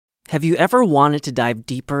Have you ever wanted to dive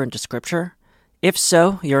deeper into Scripture? If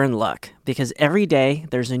so, you're in luck, because every day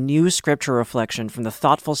there's a new Scripture reflection from the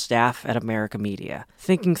thoughtful staff at America Media,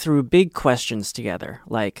 thinking through big questions together,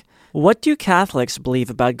 like, what do Catholics believe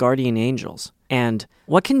about guardian angels? And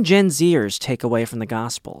what can Gen Zers take away from the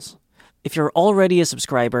Gospels? If you're already a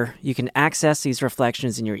subscriber, you can access these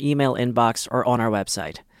reflections in your email inbox or on our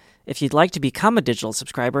website. If you'd like to become a digital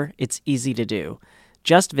subscriber, it's easy to do.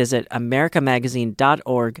 Just visit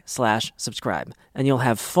americamagazine.org/subscribe, and you'll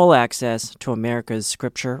have full access to America's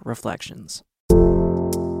Scripture reflections.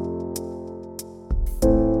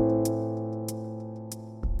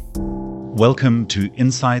 Welcome to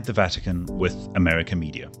Inside the Vatican with America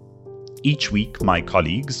Media. Each week, my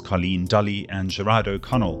colleagues Colleen Dully and Gerard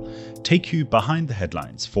O'Connell take you behind the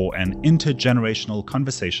headlines for an intergenerational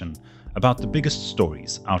conversation about the biggest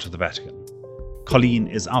stories out of the Vatican. Colleen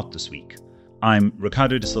is out this week. I'm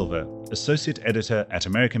Ricardo da Silva, Associate Editor at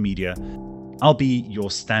America Media. I'll be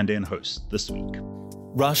your stand-in host this week.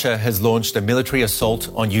 Russia has launched a military assault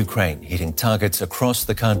on Ukraine, hitting targets across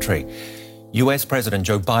the country. US President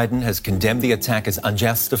Joe Biden has condemned the attack as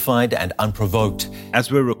unjustified and unprovoked.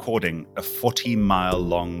 As we're recording, a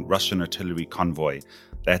 40-mile-long Russian artillery convoy,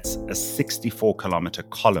 that's a 64-kilometer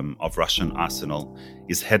column of Russian arsenal,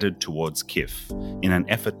 is headed towards Kyiv in an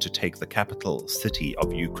effort to take the capital city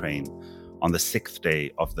of Ukraine on the 6th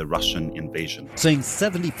day of the Russian invasion. Saying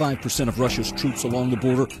 75% of Russia's troops along the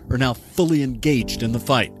border are now fully engaged in the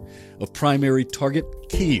fight. A primary target,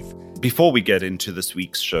 Kyiv. Before we get into this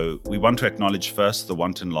week's show, we want to acknowledge first the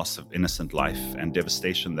wanton loss of innocent life and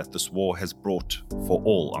devastation that this war has brought for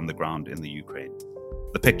all on the ground in the Ukraine.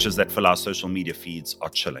 The pictures that fill our social media feeds are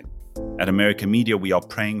chilling. At America Media, we are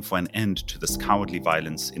praying for an end to this cowardly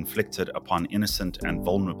violence inflicted upon innocent and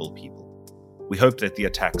vulnerable people. We hope that the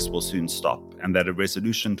attacks will soon stop and that a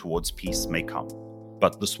resolution towards peace may come.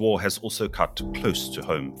 But this war has also cut close to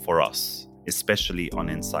home for us, especially on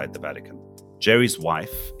Inside the Vatican. Jerry's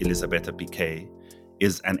wife, Elisabetta Piqué,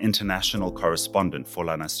 is an international correspondent for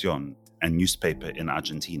La Nación, a newspaper in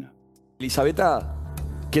Argentina. Elisabetta,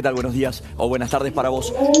 ¿qué tal? Buenos días o buenas tardes para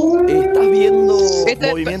vos. ¿Estás viendo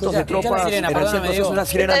movimientos de tropas en el centro? Es una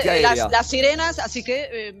sirena antiaérea. Las sirenas, así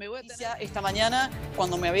que me voy a tener... Esta mañana,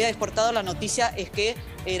 cuando me había despertado, la noticia es que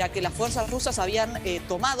era que las fuerzas rusas habían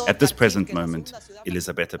tomado... At this present moment,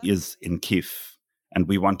 Elisabetta is in Kyiv, and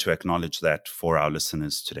we want to acknowledge that for our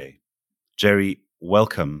listeners today. Jerry,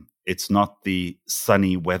 welcome. It's not the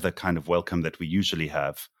sunny weather kind of welcome that we usually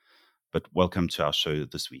have, but welcome to our show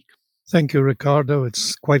this week. Thank you, Ricardo.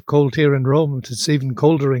 It's quite cold here in Rome. It's even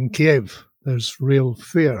colder in Kiev. There's real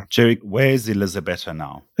fear. Jerry, where is Elisabetta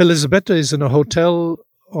now? Elisabetta is in a hotel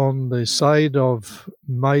on the side of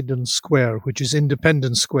Maidan Square, which is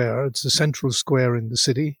Independence Square. It's the central square in the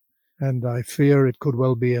city, and I fear it could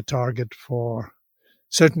well be a target for,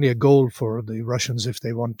 certainly a goal for the Russians if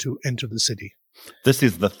they want to enter the city. This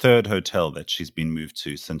is the third hotel that she's been moved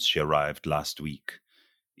to since she arrived last week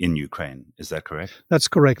in Ukraine. Is that correct? That's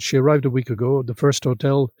correct. She arrived a week ago. The first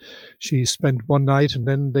hotel, she spent one night, and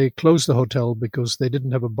then they closed the hotel because they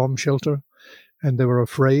didn't have a bomb shelter and they were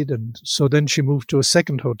afraid. And so then she moved to a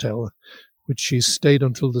second hotel, which she stayed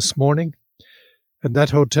until this morning. And that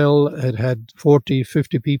hotel had 40,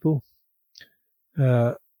 50 people.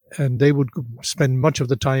 And they would spend much of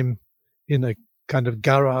the time in a kind of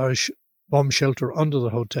garage bomb shelter under the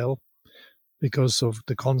hotel because of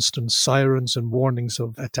the constant sirens and warnings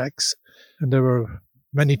of attacks. And there were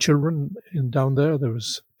many children down there. There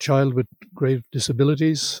was a child with grave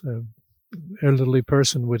disabilities, an elderly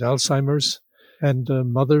person with Alzheimer's, and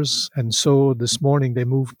mothers. And so this morning they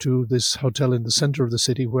moved to this hotel in the center of the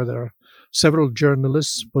city where there are several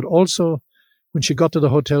journalists, but also when she got to the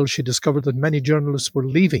hotel, she discovered that many journalists were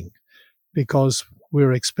leaving because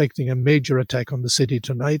we're expecting a major attack on the city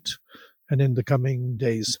tonight and in the coming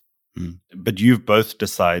days. But you've both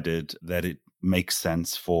decided that it makes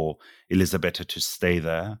sense for Elisabetta to stay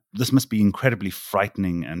there. This must be incredibly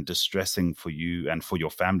frightening and distressing for you and for your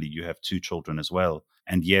family. You have two children as well.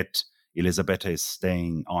 And yet Elisabetta is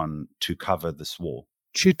staying on to cover this war.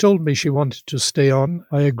 She told me she wanted to stay on.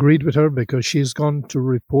 I agreed with her because she's gone to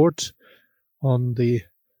report on the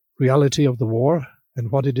reality of the war and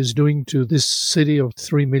what it is doing to this city of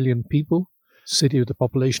 3 million people, city with the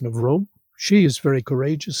population of Rome. She is very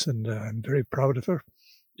courageous, and I'm very proud of her.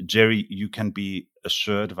 Jerry, you can be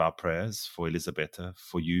assured of our prayers for Elisabetta,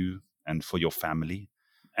 for you and for your family,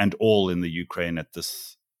 and all in the Ukraine at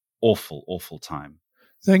this awful, awful time.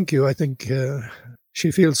 Thank you. I think she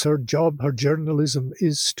feels her job, her journalism,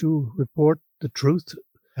 is to report the truth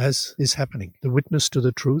as is happening. The witness to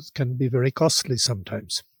the truth can be very costly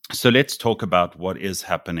sometimes. So let's talk about what is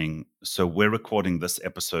happening. So we're recording this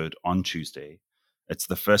episode on Tuesday. It's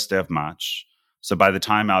the first day of March. So by the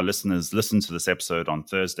time our listeners listen to this episode on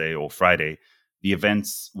Thursday or Friday, the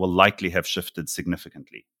events will likely have shifted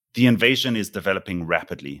significantly. The invasion is developing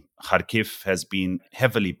rapidly. Kharkiv has been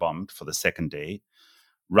heavily bombed for the second day.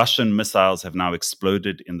 Russian missiles have now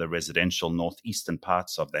exploded in the residential northeastern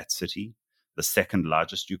parts of that city, the second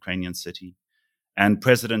largest Ukrainian city. And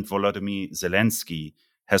President Volodymyr Zelensky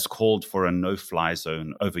has called for a no-fly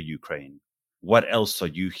zone over Ukraine. What else are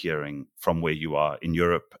you hearing from where you are in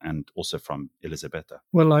Europe and also from Elisabetta?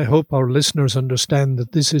 Well, I hope our listeners understand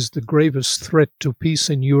that this is the gravest threat to peace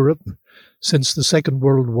in Europe since the Second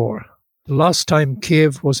World War. The last time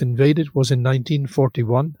Kiev was invaded was in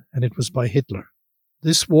 1941, and it was by Hitler.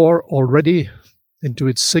 This war, already into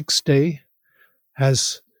its sixth day,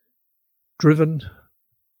 has driven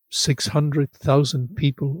 600,000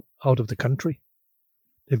 people out of the country.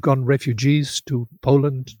 They've gone refugees to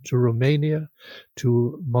Poland, to Romania,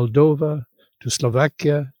 to Moldova, to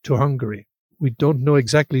Slovakia, to Hungary. We don't know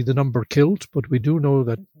exactly the number killed, but we do know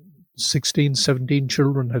that 16, 17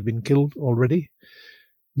 children have been killed already.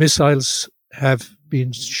 Missiles have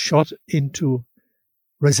been shot into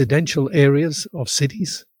residential areas of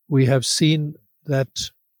cities. We have seen that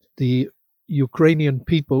the Ukrainian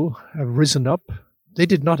people have risen up. They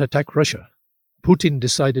did not attack Russia. Putin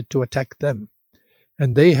decided to attack them.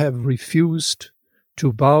 And they have refused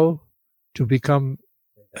to bow to become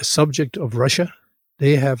a subject of Russia.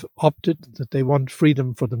 They have opted that they want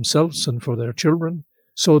freedom for themselves and for their children.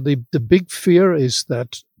 So the big fear is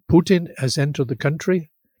that Putin has entered the country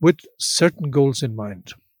with certain goals in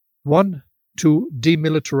mind. One, to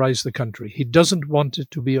demilitarize the country. He doesn't want it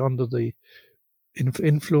to be under the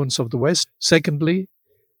influence of the West. Secondly,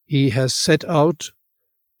 he has set out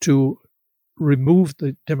to remove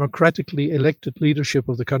the democratically elected leadership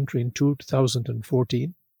of the country in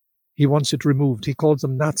 2014. He wants it removed. He calls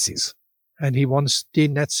them Nazis, and he wants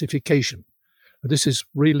denazification. This is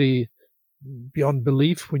really beyond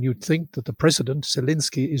belief when you think that the president,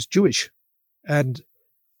 Zelensky, is Jewish. And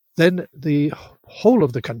then the whole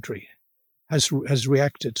of the country has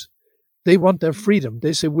reacted. They want their freedom.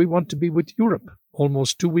 They say, we want to be with Europe.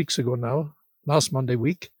 Almost 2 weeks ago now, last Monday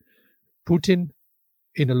week, Putin,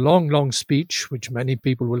 in a long, long speech, which many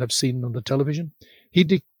people will have seen on the television,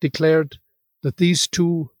 he declared that these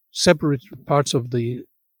two separate parts of the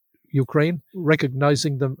Ukraine,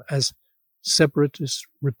 recognizing them as separatist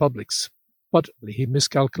republics. But he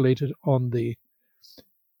miscalculated on the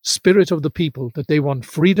spirit of the people, that they want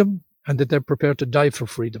freedom and that they're prepared to die for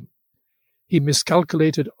freedom. He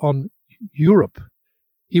miscalculated on Europe.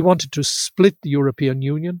 He wanted to split the European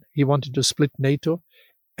Union. He wanted to split NATO.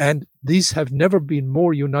 And these have never been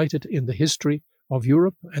more united in the history of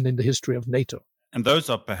Europe and in the history of NATO. And those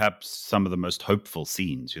are perhaps some of the most hopeful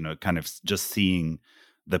scenes, kind of just seeing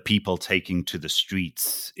the people taking to the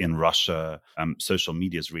streets in Russia. Social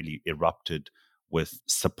media has really erupted with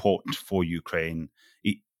support for Ukraine.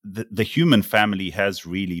 The human family has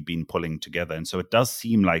really been pulling together. And so it does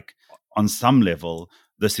seem like on some level,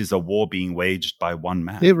 this is a war being waged by one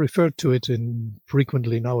man. They refer to it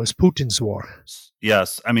frequently now as Putin's war.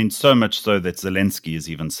 Yes. I mean, so much so that Zelensky is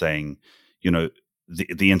even saying,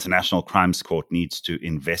 the International Crimes Court needs to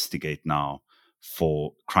investigate now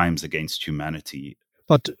for crimes against humanity.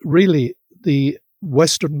 But really, the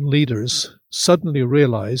Western leaders suddenly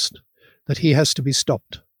realized that he has to be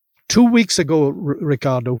stopped. 2 weeks ago,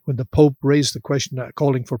 Ricardo, when the Pope raised the question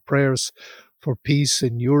calling for prayers for peace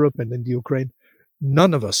in Europe and in the Ukraine,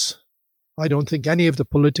 none of us, I don't think any of the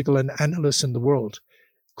political analysts in the world,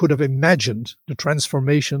 could have imagined the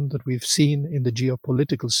transformation that we've seen in the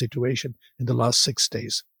geopolitical situation in the last 6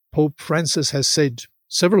 days. Pope Francis has said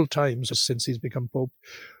several times since he's become Pope,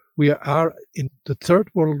 we are in the Third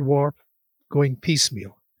World War going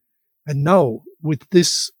piecemeal. And now, with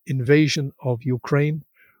this invasion of Ukraine,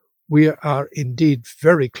 we are indeed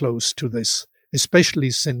very close to this,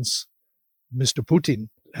 especially since Mr. Putin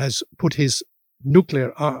has put his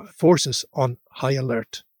nuclear forces on high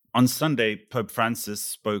alert. On Sunday, Pope Francis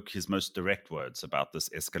spoke his most direct words about this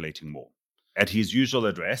escalating war. At his usual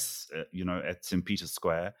address, at St. Peter's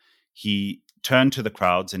Square, he turned to the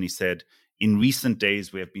crowds and he said, "In recent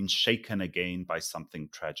days, we have been shaken again by something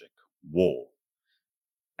tragic, war."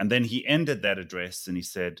 And then he ended that address and he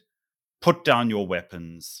said, "Put down your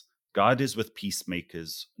weapons. God is with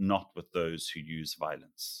peacemakers, not with those who use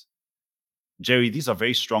violence." Jerry, these are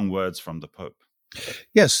very strong words from the Pope.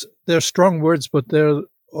 Yes, they're strong words, but they're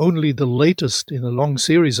only the latest in a long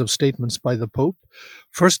series of statements by the Pope.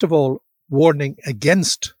 First of all, warning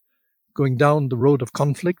against going down the road of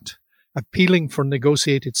conflict. appealing for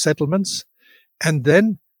negotiated settlements, and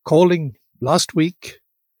then calling last week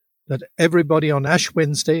that everybody on Ash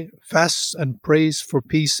Wednesday fasts and prays for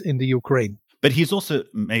peace in the Ukraine. But he's also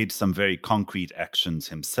made some very concrete actions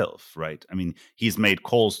himself, right? I mean, he's made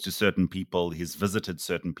calls to certain people, he's visited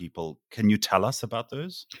certain people. Can you tell us about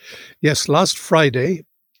those? Yes, last Friday,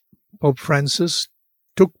 Pope Francis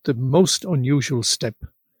took the most unusual step.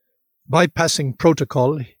 Bypassing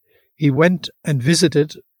protocol, he went and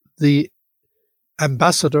visited the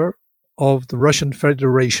ambassador of the Russian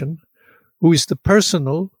Federation, who is the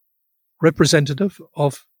personal representative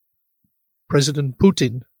of President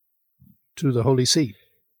Putin to the Holy See.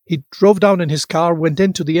 He drove down in his car, went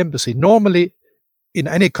into the embassy. Normally, in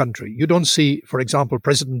any country, you don't see, for example,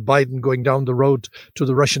 President Biden going down the road to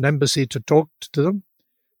the Russian embassy to talk to them.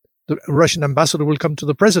 The Russian ambassador will come to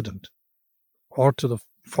the president or to the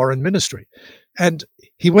foreign ministry. And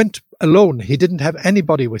he went alone. He didn't have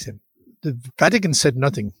anybody with him. The Vatican said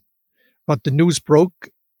nothing, but the news broke,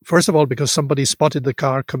 first of all, because somebody spotted the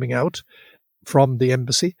car coming out from the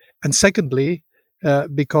embassy. And secondly,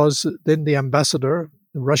 because then the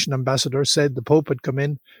Russian ambassador said the Pope had come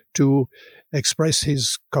in to express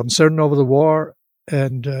his concern over the war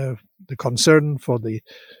and the concern for the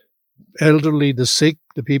elderly, the sick,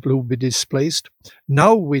 the people who will be displaced.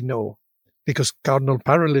 Now we know, because Cardinal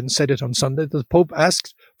Parolin said it on Sunday, that the Pope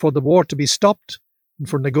asked for the war to be stopped and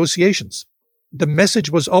for negotiations. The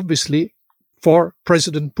message was obviously for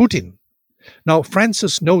President Putin. Now,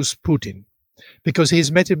 Francis knows Putin because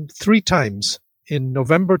he's met him 3 times in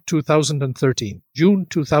November 2013, June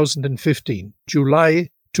 2015, July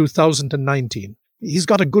 2019. He's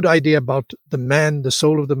got a good idea about the man, the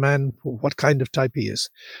soul of the man, what kind of type he is.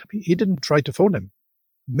 He didn't try to phone him.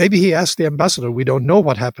 Maybe he asked the ambassador. We don't know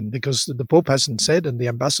what happened because the Pope hasn't said, and the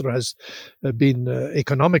ambassador has been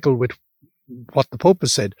economical with what the Pope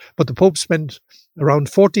has said. But the Pope spent around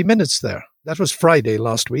 40 minutes there. That was Friday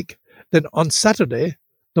last week. Then on Saturday,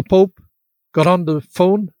 the Pope got on the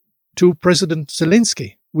phone to President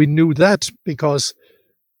Zelensky. We knew that because,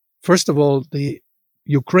 first of all, the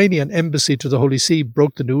Ukrainian embassy to the Holy See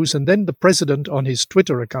broke the news, and then the president on his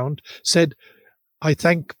Twitter account said, I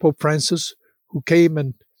thank Pope Francis, who came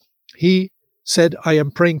and he said, I am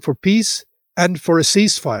praying for peace and for a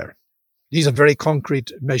ceasefire. These are very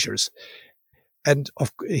concrete measures. And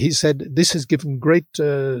he said, this has given great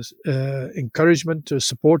encouragement,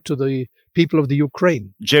 support to the people of the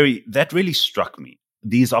Ukraine. Jerry, that really struck me.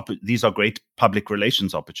 These are great public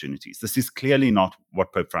relations opportunities. This is clearly not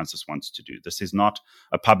what Pope Francis wants to do. This is not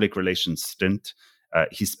a public relations stint.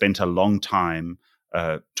 He spent a long time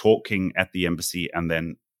talking at the embassy and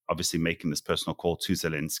then obviously making this personal call to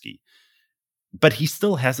Zelensky. But he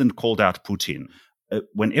still hasn't called out Putin.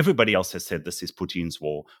 When everybody else has said this is Putin's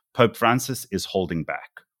war, Pope Francis is holding back.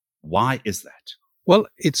 Why is that? Well,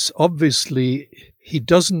 it's obviously he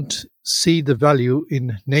doesn't see the value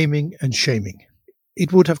in naming and shaming.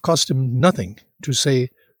 It would have cost him nothing to say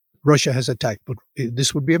Russia has attacked, but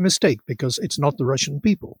this would be a mistake because it's not the Russian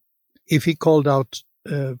people. If he called out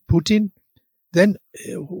Putin, then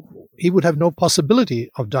he would have no possibility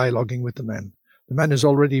of dialoguing with the man. The man is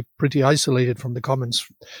already pretty isolated from the commons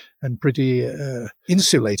and pretty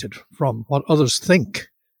insulated from what others think.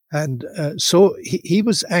 And so he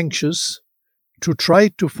was anxious to try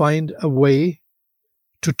to find a way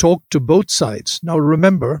to talk to both sides. Now,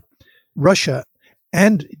 remember, Russia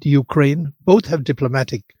and the Ukraine both have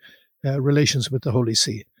diplomatic relations with the Holy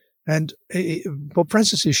See. And Pope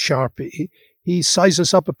Francis is sharp. He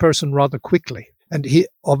sizes up a person rather quickly. And he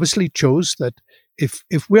obviously chose that if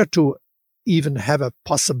we're to even have a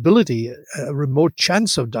possibility, a remote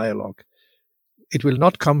chance of dialogue, it will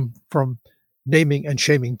not come from naming and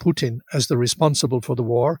shaming Putin as the responsible for the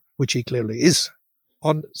war, which he clearly is.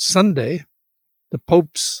 On Sunday, the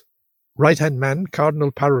Pope's right-hand man,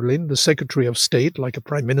 Cardinal Parolin, the Secretary of State, like a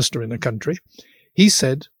prime minister in a country, he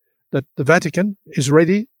said that the Vatican is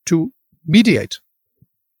ready to mediate.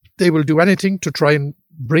 They will do anything to try and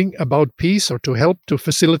bring about peace or to help to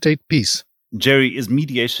facilitate peace. Jerry, is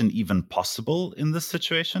mediation even possible in this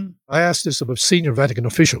situation? I asked this of a senior Vatican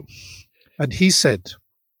official, and he said,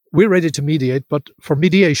 we're ready to mediate, but for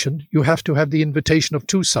mediation, you have to have the invitation of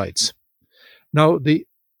 2 sides. Now, the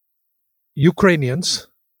Ukrainians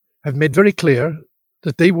have made very clear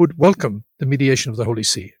that they would welcome the mediation of the Holy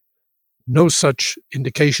See. No such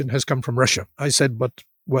indication has come from Russia. I said, but,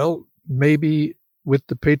 well, maybe with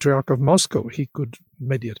the Patriarch of Moscow, he could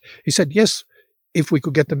mediate. He said, yes, if we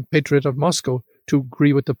could get the Patriarch of Moscow to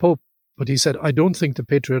agree with the Pope. But he said, I don't think the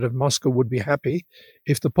Patriarch of Moscow would be happy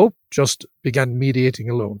if the Pope just began mediating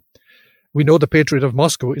alone. We know the Patriarch of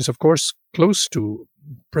Moscow is, of course, close to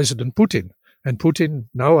President Putin. And Putin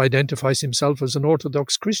now identifies himself as an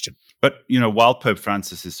Orthodox Christian. But, while Pope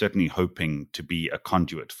Francis is certainly hoping to be a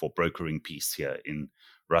conduit for brokering peace here in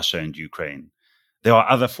Russia and Ukraine, there are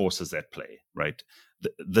other forces at play, right?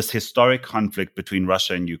 This historic conflict between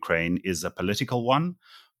Russia and Ukraine is a political one.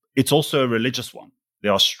 It's also a religious one.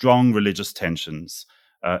 There are strong religious tensions,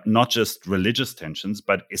 not just religious tensions,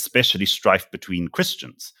 but especially strife between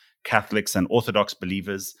Christians, Catholics and Orthodox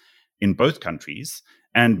believers in both countries.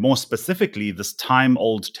 And more specifically, this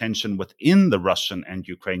time-old tension within the Russian and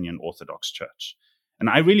Ukrainian Orthodox Church. And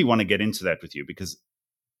I really want to get into that with you because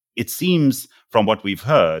it seems from what we've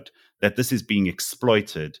heard that this is being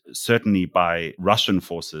exploited, certainly by Russian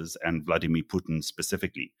forces and Vladimir Putin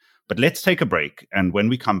specifically. But let's take a break. And when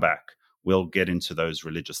we come back, we'll get into those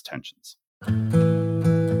religious tensions.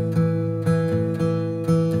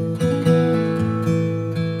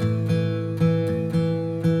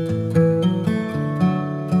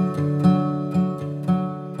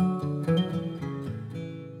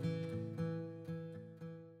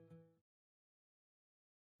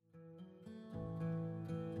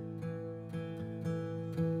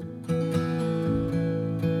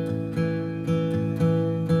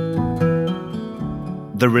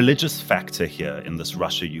 The religious factor here in this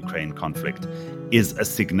Russia-Ukraine conflict is a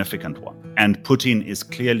significant one. And Putin is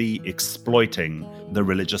clearly exploiting the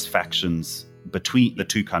religious factions between the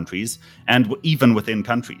two countries and even within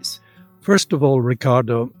countries. First of all,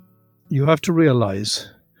 Ricardo, you have to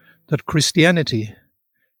realize that Christianity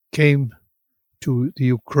came to the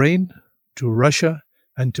Ukraine, to Russia,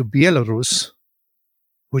 and to Belarus,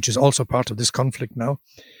 which is also part of this conflict now,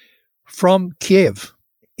 from Kiev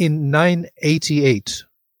in 988.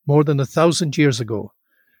 More than 1,000 years ago,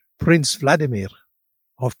 Prince Vladimir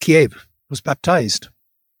of Kiev was baptized.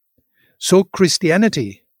 So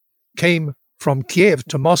Christianity came from Kiev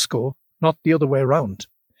to Moscow, not the other way around.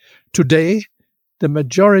 Today, the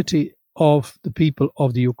majority of the people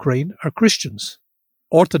of the Ukraine are Christians,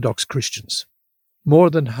 Orthodox Christians. More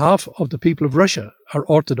than half of the people of Russia are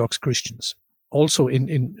Orthodox Christians. Also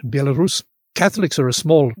in Belarus, Catholics are a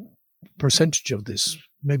small percentage of this.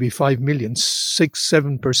 Maybe 5 million,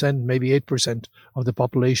 6-7%, maybe 8% of the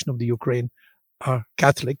population of the Ukraine are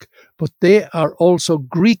Catholic, but they are also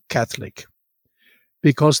Greek Catholic,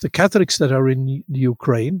 because the Catholics that are in the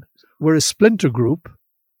Ukraine were a splinter group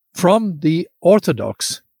from the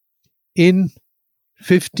Orthodox in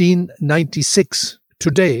 1596.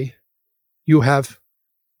 Today, you have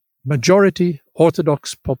majority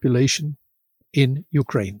Orthodox population in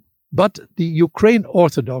Ukraine. But the Ukraine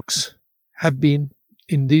Orthodox have been,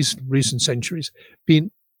 in these recent centuries,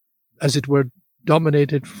 been, as it were,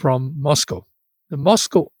 dominated from Moscow. The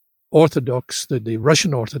Moscow Orthodox, the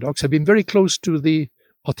Russian Orthodox, have been very close to the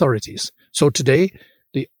authorities. So today,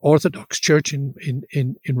 the Orthodox Church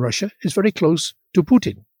in Russia is very close to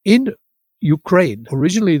Putin. In Ukraine,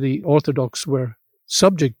 originally the Orthodox were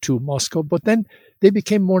subject to Moscow, but then they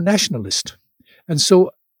became more nationalist. And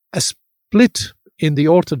so a split in the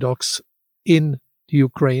Orthodox in the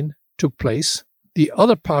Ukraine took place. The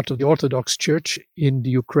other part of the Orthodox Church in the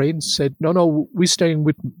Ukraine said, no, we're staying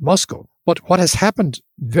with Moscow. But what has happened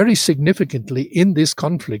very significantly in this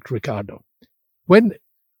conflict, Ricardo, when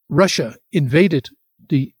Russia invaded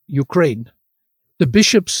the Ukraine, the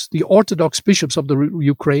bishops, the Orthodox bishops of the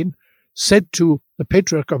Ukraine said to the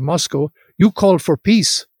Patriarch of Moscow, you call for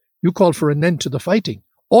peace, you call for an end to the fighting.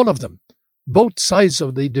 All of them, both sides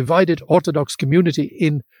of the divided Orthodox community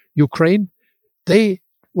in Ukraine, they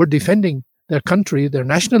were defending their country, their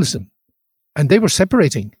nationalism, and they were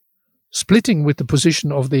separating, splitting with the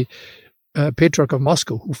position of the Patriarch of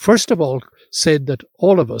Moscow, who first of all said that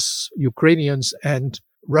all of us, Ukrainians and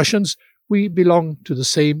Russians, we belong to the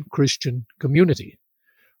same Christian community.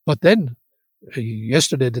 But then,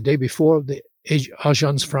 yesterday, the day before, the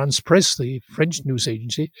Agence France-Presse, the French news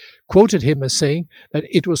agency, quoted him as saying that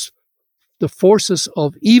it was the forces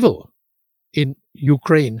of evil in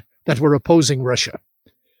Ukraine that were opposing Russia.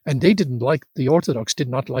 And they the Orthodox did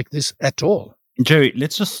not like this at all. Jerry,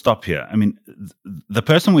 let's just stop here. I mean, the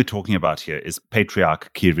person we're talking about here is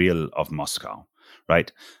Patriarch Kirill of Moscow,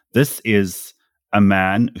 right? This is a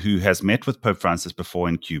man who has met with Pope Francis before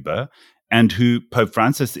in Cuba and who Pope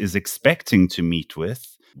Francis is expecting to meet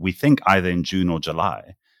with, we think, either in June or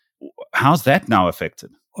July. How's that now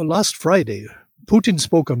affected? Well, last Friday, Putin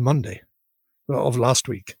spoke on Monday of last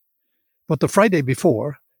week. But the Friday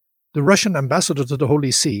before, the Russian ambassador to the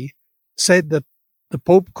Holy See said that the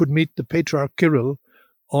Pope could meet the Patriarch Kirill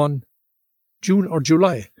on June or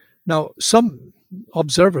July. Now, some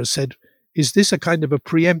observers said is this a kind of a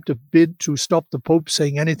preemptive bid to stop the Pope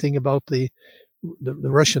saying anything about the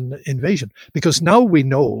Russian invasion? Because now we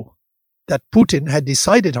know that Putin had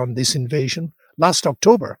decided on this invasion last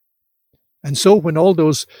October. And so when all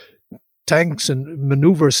those tanks and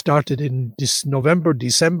maneuvers started in this November,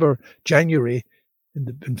 December, January, in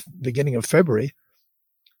the beginning of February,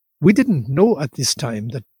 we didn't know at this time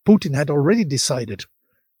that Putin had already decided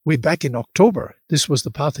way back in October this was the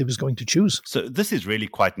path he was going to choose. So this is really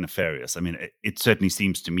quite nefarious. I mean, it certainly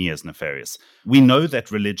seems to me as nefarious. We know that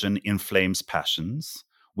religion inflames passions.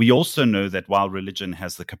 We also know that while religion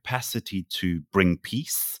has the capacity to bring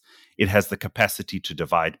peace, it has the capacity to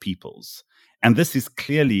divide peoples. And this is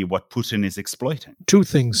clearly what Putin is exploiting. Two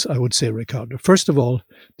things, I would say, Ricardo. First of all,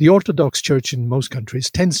 the Orthodox Church in most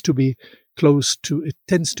countries tends to be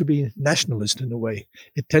nationalist in a way.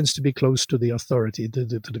 It tends to be close to the authority, to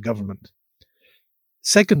the government.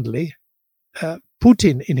 Secondly,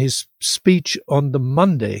 Putin, in his speech on the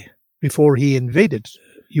Monday before he invaded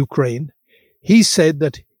Ukraine, he said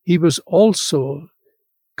that he was also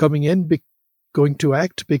going to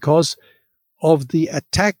act because of the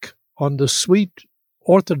attack on the sweet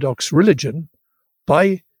Orthodox religion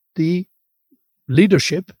by the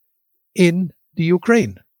leadership in the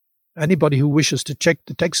Ukraine. Anybody who wishes to check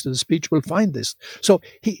the text of the speech will find this. So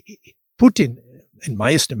Putin, in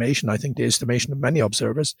my estimation, I think the estimation of many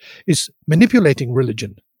observers, is manipulating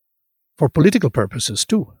religion for political purposes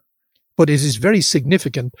too. But it is very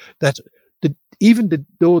significant that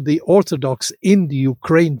though the Orthodox in the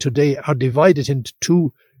Ukraine today are divided into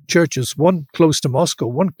two churches, one close to Moscow,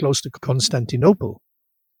 one close to Constantinople,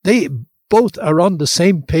 they both are on the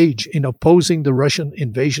same page in opposing the Russian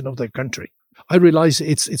invasion of their country. I realize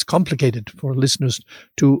it's complicated for listeners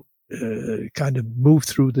to kind of move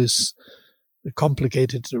through this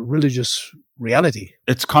complicated religious reality.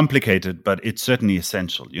 It's complicated, but it's certainly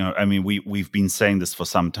essential. I mean, we've been saying this for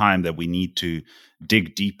some time, that we need to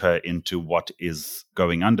dig deeper into what is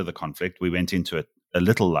going under the conflict. We went into it a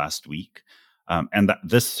little last week, and that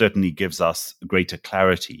this certainly gives us greater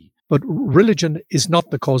clarity. But religion is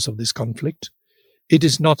not the cause of this conflict. It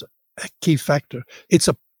is not a key factor. It's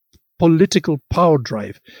a political power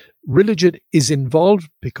drive. Religion is involved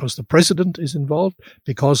because the president is involved,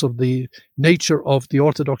 because of the nature of the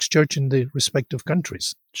Orthodox Church in the respective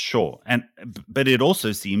countries. Sure. But it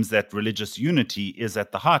also seems that religious unity is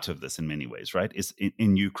at the heart of this in many ways, right? Is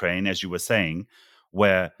in Ukraine, as you were saying,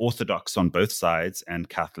 where Orthodox on both sides and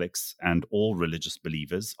Catholics and all religious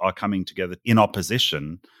believers are coming together in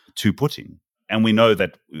opposition to Putin. And we know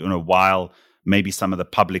that, while maybe some of the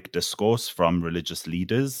public discourse from religious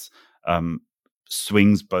leaders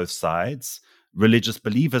swings both sides, religious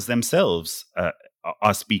believers themselves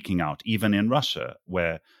are speaking out, even in Russia,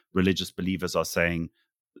 where religious believers are saying,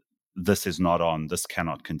 this is not on, this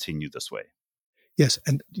cannot continue this way. Yes,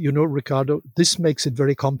 and Ricardo, this makes it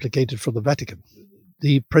very complicated for the Vatican.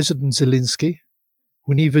 The President Zelensky,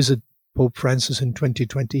 when he visited Pope Francis in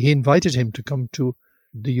 2020, he invited him to come to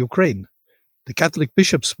the Ukraine. The Catholic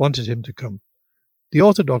bishops wanted him to come. The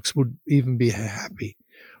Orthodox would even be happy.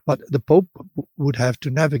 But the Pope would have to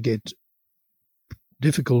navigate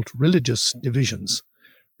difficult religious divisions,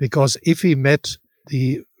 because if he met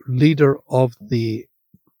the leader of the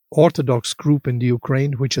Orthodox group in the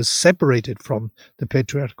Ukraine, which is separated from the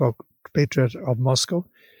Patriarch of Moscow,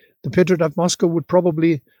 the Patriarch of Moscow would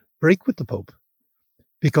probably break with the Pope,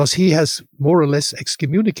 because he has more or less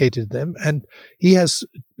excommunicated them, and he has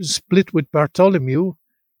split with Bartholomew,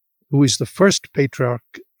 who is the first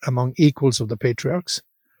patriarch among equals of the patriarchs,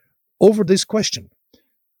 over this question.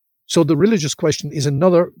 So the religious question is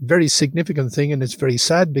another very significant thing, and it's very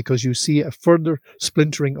sad because you see a further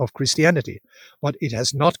splintering of Christianity. But it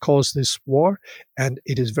has not caused this war, and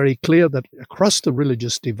it is very clear that across the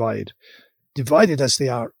religious divide, divided as they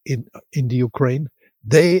are in the Ukraine,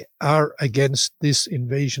 they are against this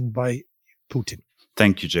invasion by Putin.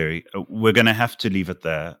 Thank you, Jerry. We're going to have to leave it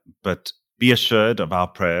there, but be assured of our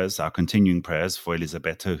prayers, our continuing prayers for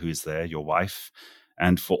Elisabetta, who is there, your wife,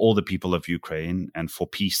 and for all the people of Ukraine, and for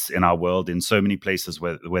peace in our world. In so many places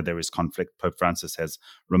where there is conflict, Pope Francis has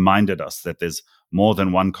reminded us that there's more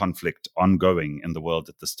than one conflict ongoing in the world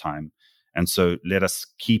at this time. And so let us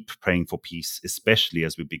keep praying for peace, especially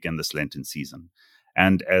as we begin this Lenten season.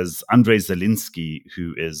 And as Andrei Zelinsky,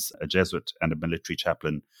 who is a Jesuit and a military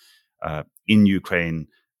chaplain in Ukraine,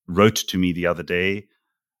 wrote to me the other day,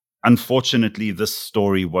 unfortunately, this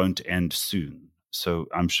story won't end soon. So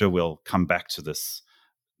I'm sure we'll come back to this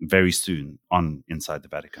very soon on Inside the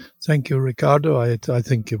Vatican. Thank you, Ricardo. I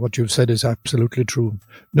think what you've said is absolutely true.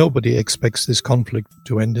 Nobody expects this conflict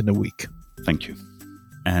to end in a week. Thank you.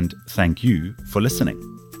 And thank you for listening.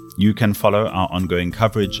 You can follow our ongoing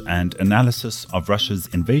coverage and analysis of Russia's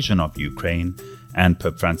invasion of Ukraine and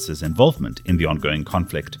Pope Francis' involvement in the ongoing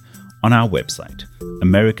conflict on our website,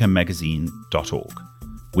 americamagazine.org.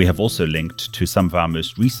 We have also linked to some of our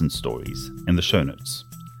most recent stories in the show notes.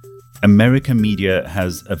 America Media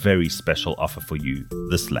has a very special offer for you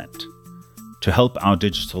this Lent. To help our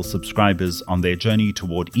digital subscribers on their journey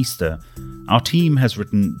toward Easter, our team has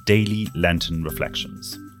written daily Lenten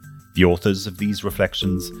reflections. The authors of these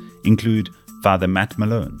reflections include Father Matt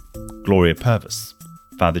Malone, Gloria Purvis,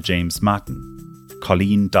 Father James Martin,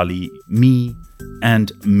 Colleen Dully, me,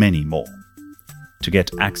 and many more. To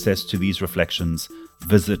get access to these reflections,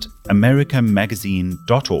 visit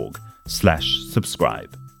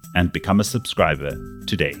americamagazine.org/subscribe and become a subscriber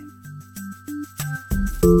today.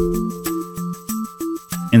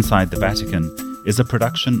 Inside the Vatican is a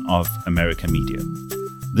production of America Media.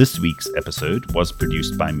 This week's episode was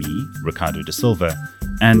produced by me, Ricardo da Silva,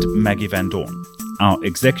 and Maggie Van Dorn. Our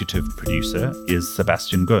executive producer is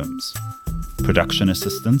Sebastian Gomes. Production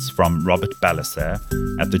assistance from Robert Balasser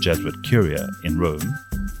at the Jesuit Curia in Rome.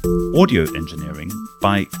 Audio engineering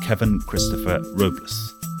by Kevin Christopher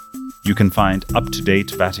Robles. You can find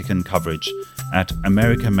up-to-date Vatican coverage at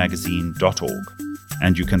americamagazine.org,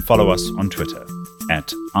 and you can follow us on Twitter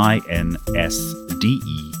at INSDE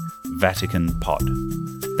Vatican Pod.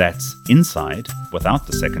 That's inside, without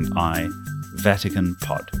the second I, Vatican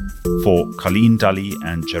Pod. For Colleen Dully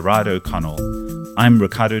and Gerard O'Connell, I'm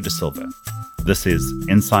Ricardo da Silva. This is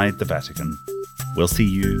Inside the Vatican. We'll see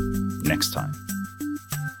you next time.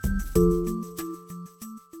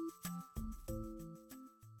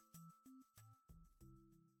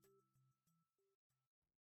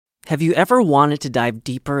 Have you ever wanted to dive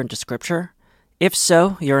deeper into Scripture? If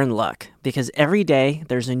so, you're in luck, because every day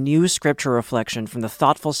there's a new Scripture reflection from the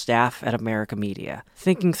thoughtful staff at America Media,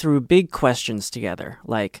 thinking through big questions together,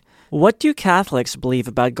 like, what do Catholics believe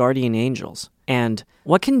about guardian angels? And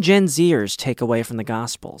what can Gen Zers take away from the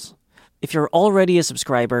Gospels? If you're already a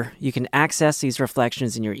subscriber, you can access these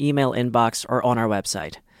reflections in your email inbox or on our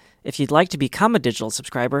website. If you'd like to become a digital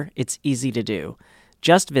subscriber, it's easy to do.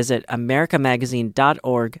 Just visit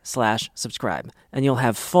americamagazine.org/subscribe, and you'll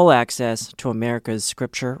have full access to America's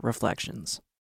Scripture reflections.